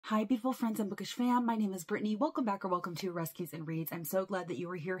Hi, beautiful friends and bookish fam. My name is Brittany. Welcome back or welcome to Rescues and Reads. I'm so glad that you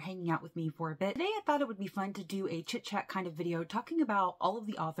were here hanging out with me for a bit. Today I thought it would be fun to do a chit chat kind of video talking about all of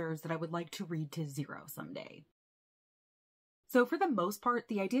the authors that I would like to read to zero someday. So for the most part,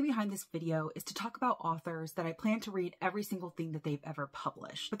 the idea behind this video is to talk about authors that I plan to read every single thing that they've ever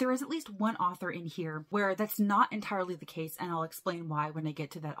published. But there is at least one author in here where that's not entirely the case, and I'll explain why when I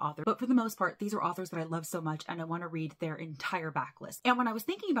get to that author. But for the most part, these are authors that I love so much and I want to read their entire backlist. And when I was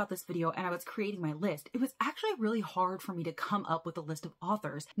thinking about this video and I was creating my list, it was actually really hard for me to come up with a list of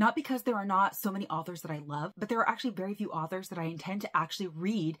authors. Not because there are not so many authors that I love, but there are actually very few authors that I intend to actually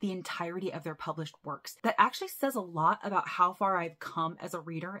read the entirety of their published works. That actually says a lot about how far I've come as a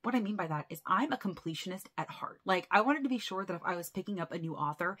reader. What I mean by that is I'm a completionist at heart. Like, I wanted to be sure that if I was picking up a new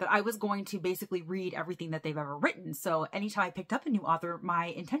author, that I was going to basically read everything that they've ever written. So anytime I picked up a new author, my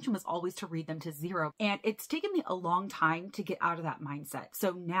intention was always to read them to zero. And it's taken me a long time to get out of that mindset.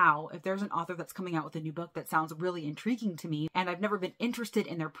 So now, if there's an author that's coming out with a new book that sounds really intriguing to me, and I've never been interested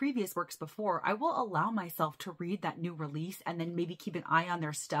in their previous works before, I will allow myself to read that new release and then maybe keep an eye on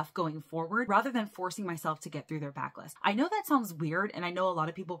their stuff going forward, rather than forcing myself to get through their backlist. I know that sounds weird, and I know a lot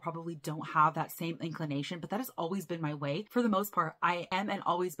of people probably don't have that same inclination, but that has always been my way. For the most part, I am and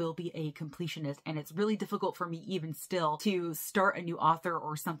always will be a completionist, and it's really difficult for me even still to start a new author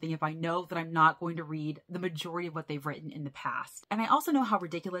or something if I know that I'm not going to read the majority of what they've written in the past. And I also know how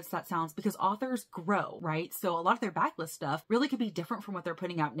ridiculous that sounds because authors grow, right? So a lot of their backlist stuff really could be different from what they're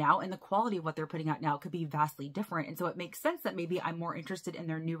putting out now, and the quality of what they're putting out now could be vastly different. And so it makes sense that maybe I'm more interested in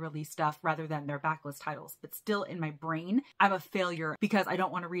their new release stuff rather than their backlist titles. But still, in my brain, I'm a failure because I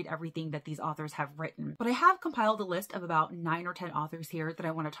don't want to read everything that these authors have written. But I have compiled a list of about 9 or 10 authors here that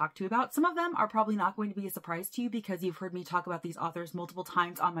I want to talk to you about. Some of them are probably not going to be a surprise to you because you've heard me talk about these authors multiple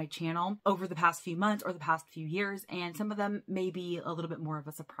times on my channel over the past few months or the past few years, and some of them may be a little bit more of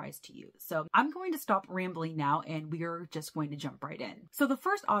a surprise to you. So I'm going to stop rambling now and we're just going to jump right in. So the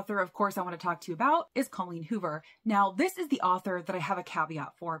first author, of course, I want to talk to you about is Colleen Hoover. Now, this is the author that I have a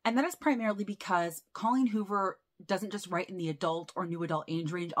caveat for, and that is primarily because Colleen Hoover doesn't just write in the adult or new adult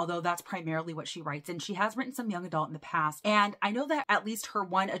age range, although that's primarily what she writes. And she has written some young adult in the past. And I know that at least her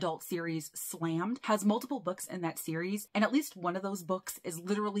one adult series, Slammed, has multiple books in that series. And at least one of those books is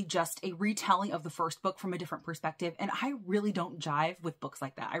literally just a retelling of the first book from a different perspective. And I really don't jive with books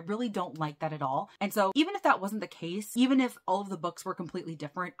like that. I really don't like that at all. And so even if that wasn't the case, even if all of the books were completely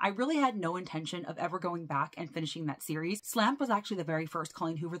different, I really had no intention of ever going back and finishing that series. Slammed was actually the very first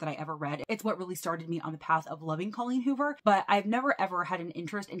Colleen Hoover that I ever read. It's what really started me on the path of loving Colleen Hoover, but I've never ever had an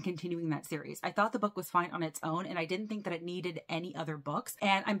interest in continuing that series. I thought the book was fine on its own, and I didn't think that it needed any other books,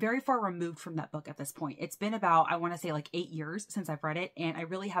 and I'm very far removed from that book at this point. It's been about, I want to say, like 8 years since I've read it, and I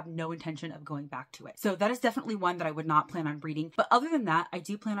really have no intention of going back to it. So that is definitely one that I would not plan on reading. But other than that, I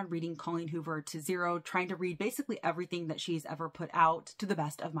do plan on reading Colleen Hoover to zero, trying to read basically everything that she's ever put out to the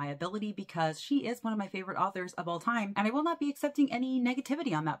best of my ability, because she is one of my favorite authors of all time, and I will not be accepting any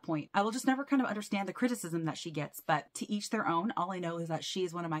negativity on that point. I will just never kind of understand the criticism that she gets, but to each their own. All I know is that she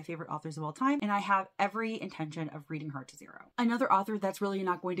is one of my favorite authors of all time, and I have every intention of reading her to zero. Another author that's really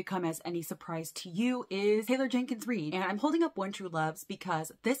not going to come as any surprise to you is Taylor Jenkins Reid, and I'm holding up One True Loves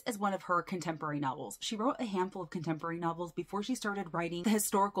because this is one of her contemporary novels. She wrote a handful of contemporary novels before she started writing the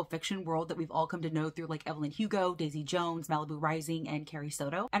historical fiction world that we've all come to know through, like Evelyn Hugo, Daisy Jones, Malibu Rising, and Carrie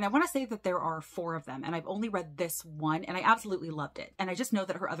Soto. And I want to say that there are 4 of them, and I've only read this one, and I absolutely loved it. And I just know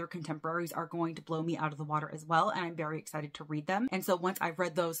that her other contemporaries are going to blow me out of the water as well, and I'm very excited to read them. And so once I've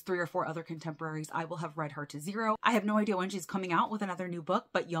read those 3 or 4 other contemporaries, I will have read her to zero. I have no idea when she's coming out with another new book,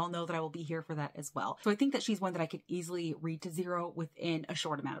 but y'all know that I will be here for that as well. So I think that she's one that I could easily read to zero within a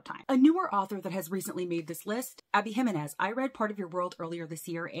short amount of time. A newer author that has recently made this list, B.A Jimenez. I read Part of Your World earlier this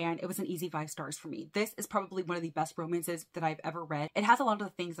year, and it was an easy 5 stars for me. This is probably one of the best romances that I've ever read. It has a lot of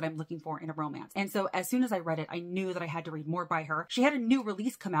the things that I'm looking for in a romance. And so as soon as I read it, I knew that I had to read more by her. She had a new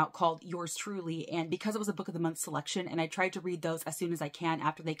release come out called Yours Truly, and because it was a book of the month selection, and I tried to read those as soon as I can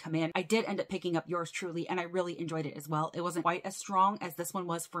after they come in, I did end up picking up Yours Truly, and I really enjoyed it as well. It wasn't quite as strong as this one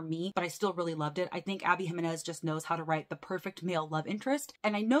was for me, but I still really loved it. I think B.A Jimenez just knows how to write the perfect male love interest,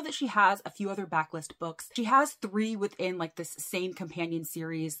 and I know that she has a few other backlist books. She has 3 within like this same companion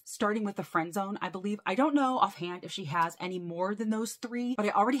series, starting with The Friend Zone, I believe. I don't know offhand if she has any more than those 3, but I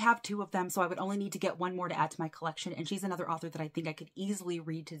already have 2 of them, so I would only need to get 1 more to add to my collection, and she's another author that I think I could easily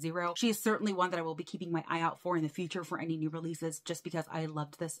read to zero. She is certainly one that I will be keeping my eye eye out for in the future for any new releases, just because I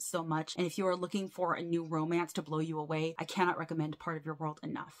loved this so much. And if you are looking for a new romance to blow you away, I cannot recommend Part of Your World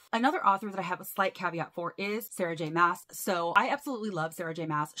enough. Another author that I have a slight caveat for is Sarah J. Maas. So I absolutely love Sarah J.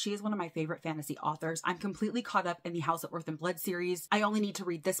 Maas. She is one of my favorite fantasy authors. I'm completely caught up in the House of Earth and Blood series. I only need to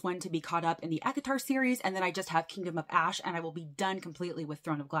read this one to be caught up in the Akatar series, and then I just have Kingdom of Ash, and I will be done completely with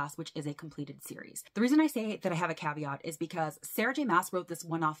Throne of Glass, which is a completed series. The reason I say that I have a caveat is because Sarah J. Maas wrote this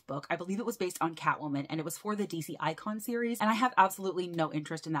one-off book. I believe it was based on Catwoman, and it was for the DC Icon series, and I have absolutely no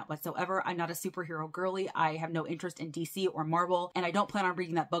interest in that whatsoever. I'm not a superhero girly. I have no interest in DC or Marvel, and I don't plan on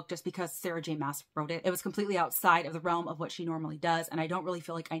reading that book just because Sarah J. Maas wrote it. It was completely outside of the realm of what she normally does, and I don't really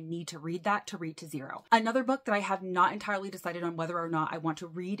feel like I need to read that to read to zero. Another book that I have not entirely decided on whether or not I want to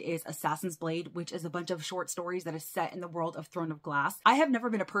read is Assassin's Blade, which is a bunch of short stories that is set in the world of Throne of Glass. I have never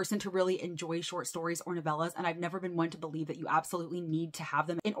been a person to really enjoy short stories or novellas, and I've never been one to believe that you absolutely need to have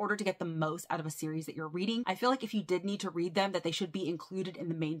them in order to get the most out of a series that you're reading. I feel like if you did need to read them, that they should be included in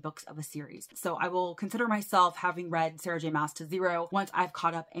the main books of a series. So I will consider myself having read Sarah J. Maas to zero once I've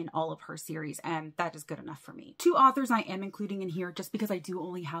caught up in all of her series, and that is good enough for me. Two authors I am including in here just because I do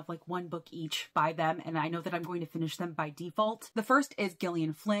only have like one book each by them, and I know that I'm going to finish them by default. The first is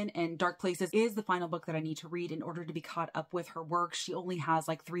Gillian Flynn, and Dark Places is the final book that I need to read in order to be caught up with her work. She only has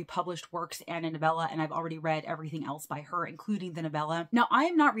like 3 published works and a novella, and I've already read everything else by her, including the novella. Now, I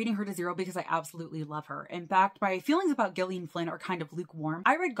am not reading her to zero because I absolutely love her. In fact, my feelings about Gillian Flynn are kind of lukewarm.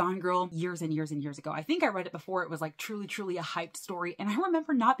 I read Gone Girl years and years and years ago. I think I read it before it was like truly a hyped story, and I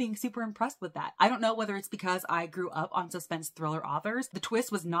remember not being super impressed with that. I don't know whether it's because I grew up on suspense thriller authors. The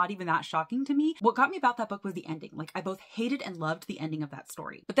twist was not even that shocking to me. What got me about that book was the ending. Like, I both hated and loved the ending of that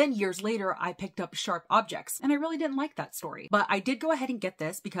story. But then years later, I picked up Sharp Objects, and I really didn't like that story. But I did go ahead and get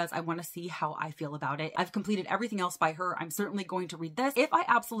this because I want to see how I feel about it. I've completed everything else by her. I'm certainly going to read this. If I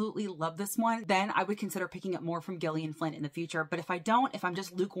absolutely love this one, then I would consider picking up more from Gillian Flynn in the future. But if I don't, if I'm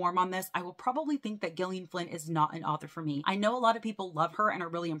just lukewarm on this, I will probably think that Gillian Flynn is not an author for me. I know a lot of people love her and are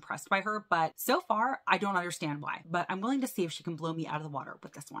really impressed by her, but so far, I don't understand why. But I'm willing to see if she can blow me out of the water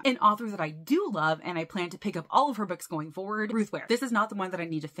with this one. An author that I do love, and I plan to pick up all of her books going forward, Ruth Ware. This is not the one that I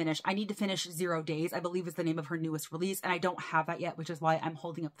need to finish. I need to finish 0 Days, I believe is the name of her newest release, and I don't have that yet, which is why I'm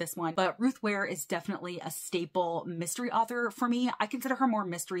holding up this one. But Ruth Ware is definitely a staple mystery author for me. I consider her more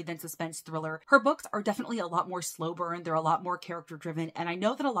mystery than suspense thriller. Her books are definitely a lot more slow burn. They're a lot more character driven, and I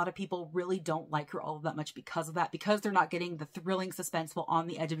know that a lot of people really don't like her all that much because of that, because they're not getting the thrilling, suspenseful, on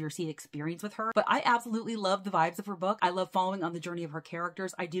the edge of your seat experience with her. But I absolutely love the vibes of her book. I love following on the journey of her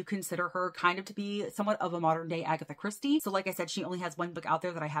characters. I do consider her kind of to be somewhat of a modern day Agatha Christie. So like I said, she only has one book out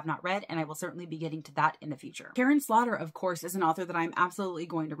there that I have not read, and I will certainly be getting to that in the future. Karin Slaughter, of course, is an author that I'm absolutely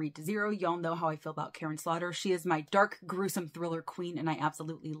going to read to zero. Y'all know how I feel about Karin Slaughter. She is my dark, gruesome thriller queen, and I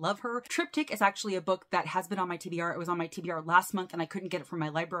absolutely love her. Triptych is actually a book that has been on my TBR. It was on my TBR last month, and I couldn't get it from my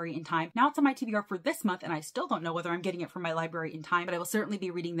library in time. Now it's on my TBR for this month, and I still don't know whether I'm getting it from my library in time, but I will certainly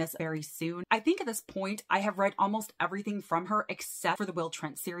be reading this very soon. I think at this point, I have read almost everything from her except for the Will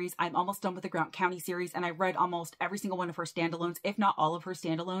Trent series. I'm almost done with the Grant County series, and I've read almost every single one of her standalones, if not all of her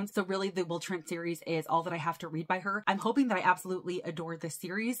standalones. So really, the Will Trent series is all that I have to read by her. I'm hoping that I absolutely adore this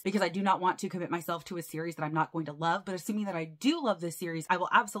series because I do not want to commit myself to a series that I'm not going to love, but assuming that I do love this series, I will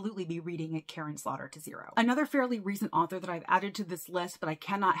absolutely be reading Karin Slaughter to zero. Another fairly recent author that I've added to this list, but I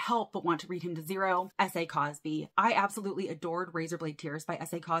cannot help but want to read him to zero, S.A. Cosby. I absolutely adored Razorblade Tears by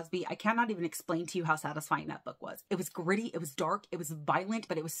S.A. Cosby. I cannot even explain to you how satisfying that book was. It was gritty, it was dark, it was violent,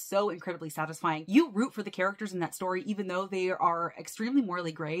 but it was so incredibly satisfying. You root for the characters in that story, even though they are extremely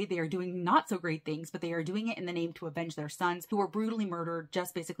morally gray. They are doing not so great things, but they are doing it in the name to avenge their sons who were brutally murdered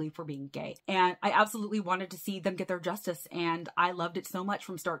just basically for being gay. And I absolutely wanted to see them get their justice, and I loved it so much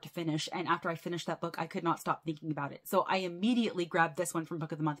from start to finish. And after I finished that book, I could not stop thinking about it. So I immediately grabbed this one from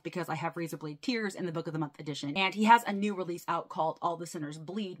Book of the Month because I have Razorblade Tears in the Book of the Month edition. And he has a new release out called All the Sinners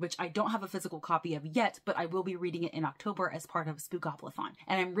Bleed, which I don't have a physical copy of yet, but I will be reading it in October as part of Spookoplathon.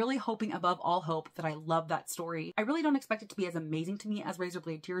 And I'm really hoping above all hope that I love that story. I really don't expect it to be as amazing to me as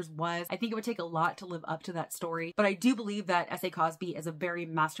Razorblade Tears was. I think it would take a lot to live up to that story, but I do believe that S.A. Cosby is a very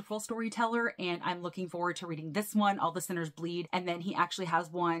masterful storyteller, and I'm looking forward to reading this one, All the Sinners Bleed, and then he actually has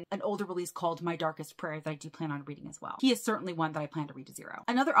an older release called My Darkest Prayer that I do plan on reading as well. He is certainly one that I plan to read to zero.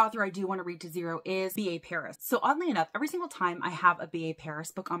 Another author I do want to read to zero is B.A. Paris. So oddly enough, every single time I have a B.A.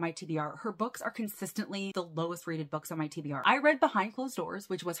 Paris book on my TBR, her books are consistently the lowest rated books on my TBR. I read Behind Closed Doors,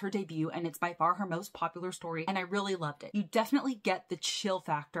 which was her debut, and it's by far her most popular story, and I really loved it. You definitely get the chill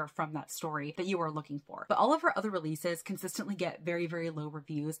factor from that story that you are looking for. But all of her other releases consistently get very, very low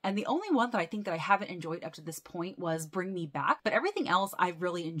reviews, and the only one that I think that I haven't enjoyed up to this point was Bring Me Back, but everything else I've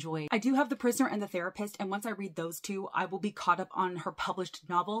really enjoyed. I do have the Prisoner and the Therapist, and once I read those two, I will be caught up on her published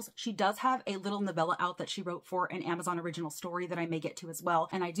novels. She does have a little novella out that she wrote for an Amazon original story that I may get to as well,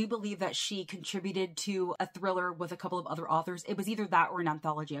 and I do believe that she contributed to a thriller with a couple of other authors. It was either that or an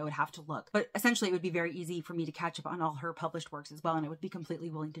anthology. I would have to look, but essentially it would be very easy for me to catch up on all her published works as well, and I would be completely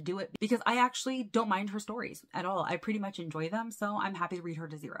willing to do it because I actually don't mind her stories at all. I pretty much enjoy them, so I'm happy to read her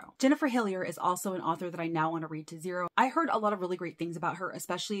to zero. Jennifer Hillier is also an author that I now want to read to zero. I heard a lot of really great things about her,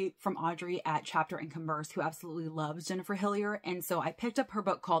 especially from Audrey at Chapter and Converse, who absolutely loves Jennifer Hillier, and so I picked up her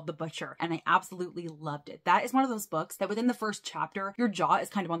book called The Butcher, and I absolutely loved it. That is one of those books that within the first chapter, your jaw is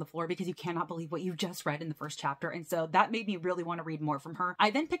kind of on the floor because you cannot believe what you've just read in the first chapter, and so that made me really want to read more from her.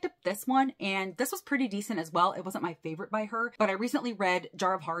 I then picked up this one, and this was pretty decent as well. It wasn't my favorite by her, but I recently read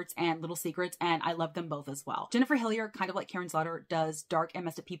Jar of Hearts and Little Secrets, and I love them both as well. Jennifer Hillier, kind of like Karin Slaughter, does dark and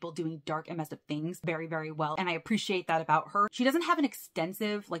messed up people doing dark and messed up things very, very well, and I appreciate that about her. She doesn't have an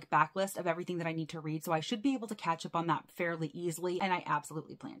extensive backlist of everything that I need to read, so I should be able to catch up on that fairly easily, and I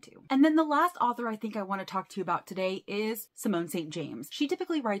absolutely plan to. And then the last author I think I want to talk to you about today is Simone St. She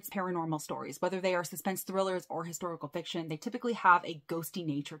typically writes paranormal stories, whether they are suspense thrillers or historical fiction. They typically have a ghosty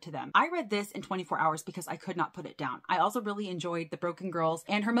nature to them. I read this in 24 hours because I could not put it down. I also really enjoyed The Broken Girls,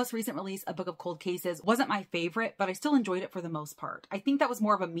 and her most recent release, A Book of Cold Cases, wasn't my favorite, but I still enjoyed it for the most part. I think that was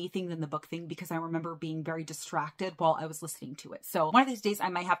more of a me thing than the book thing because I remember being very distracted while I was listening to it. So one of these days I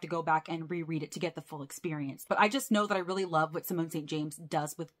might have to go back and reread it to get the full experience. But I just know that I really love what Simone St.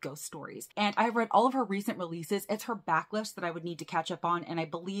 does with ghost stories. And I've read all of her recent releases. It's her backlist that I would need to catch up on, and I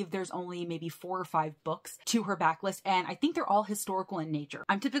believe there's only maybe 4 or 5 books to her backlist, and I think they're all historical in nature.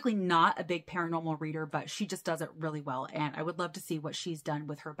 I'm typically not a big paranormal reader, but she just does it really well, and I would love to see what she's done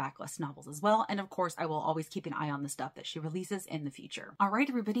with her backlist novels as well. And of course, I will always keep an eye on the stuff that she releases in the future. All right,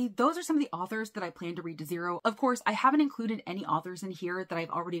 everybody, those are some of the authors that I plan to read to zero. Of course, I haven't included any authors in here that I've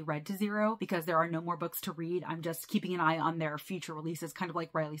already read to zero because there are no more books to read. I'm just keeping an eye on their future releases, kind of like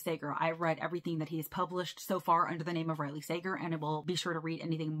Riley Sager. I've read everything that he has published so far under the name of Riley Sager, and I will be sure to read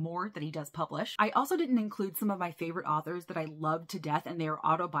anything more that he does publish. I also didn't include some of my favorite authors that I love to death and they are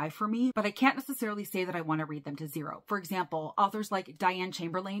auto-buy for me, but I can't necessarily say that I want to read them to zero. For example, authors like Diane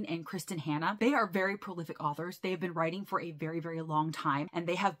Chamberlain and Kristen Hanna, they are very prolific authors. They have been writing for a very, very long time, and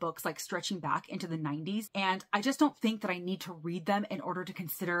they have books like stretching back into the 90s, and I just don't think that I need to read them in order to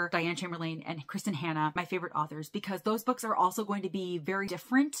consider Diane Chamberlain and Kristen Hanna my favorite authors, because those books are also going to be very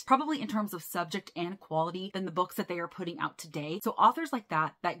different, probably in terms of subject and quality, than the books that they are putting out today. So authors like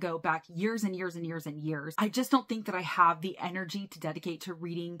that go back years and years and years and years, I just don't think that I have the energy to dedicate to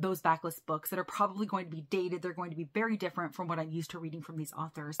reading those backlist books that are probably going to be dated. They're going to be very different from what I'm used to reading from these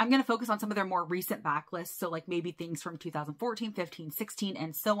authors. I'm going to focus on some of their more recent backlists, so like maybe things from 2014, 15, 16,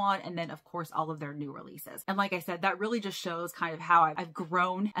 and so on, and then of course all of their new releases. And like I said, that really just shows kind of how I've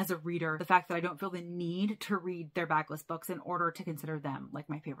grown as a reader, the fact that I don't feel the need to read their backlist books in order to consider them like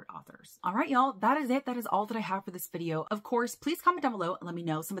my favorite authors. All right, y'all, that is it. That is all that I have for this video. Of course, please comment down below and let me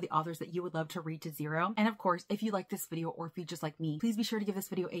know some of the authors that you would love to read to zero. And of course, if you like this video or if you just like me, please be sure to give this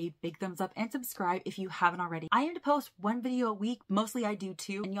video a big thumbs up and subscribe if you haven't already. I aim to post 1 video a week. Mostly I do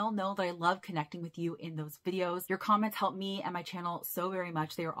 2, and y'all know that I love connecting with you in those videos. Your comments help me and my channel so very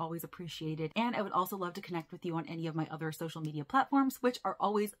much. They are always appreciated. And I would also love to connect with you on any of my other social media platforms, which are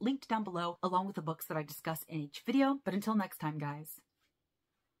always linked down below, along with the books that I discuss in each video. But until next time, guys,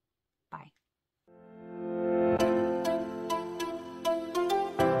 bye.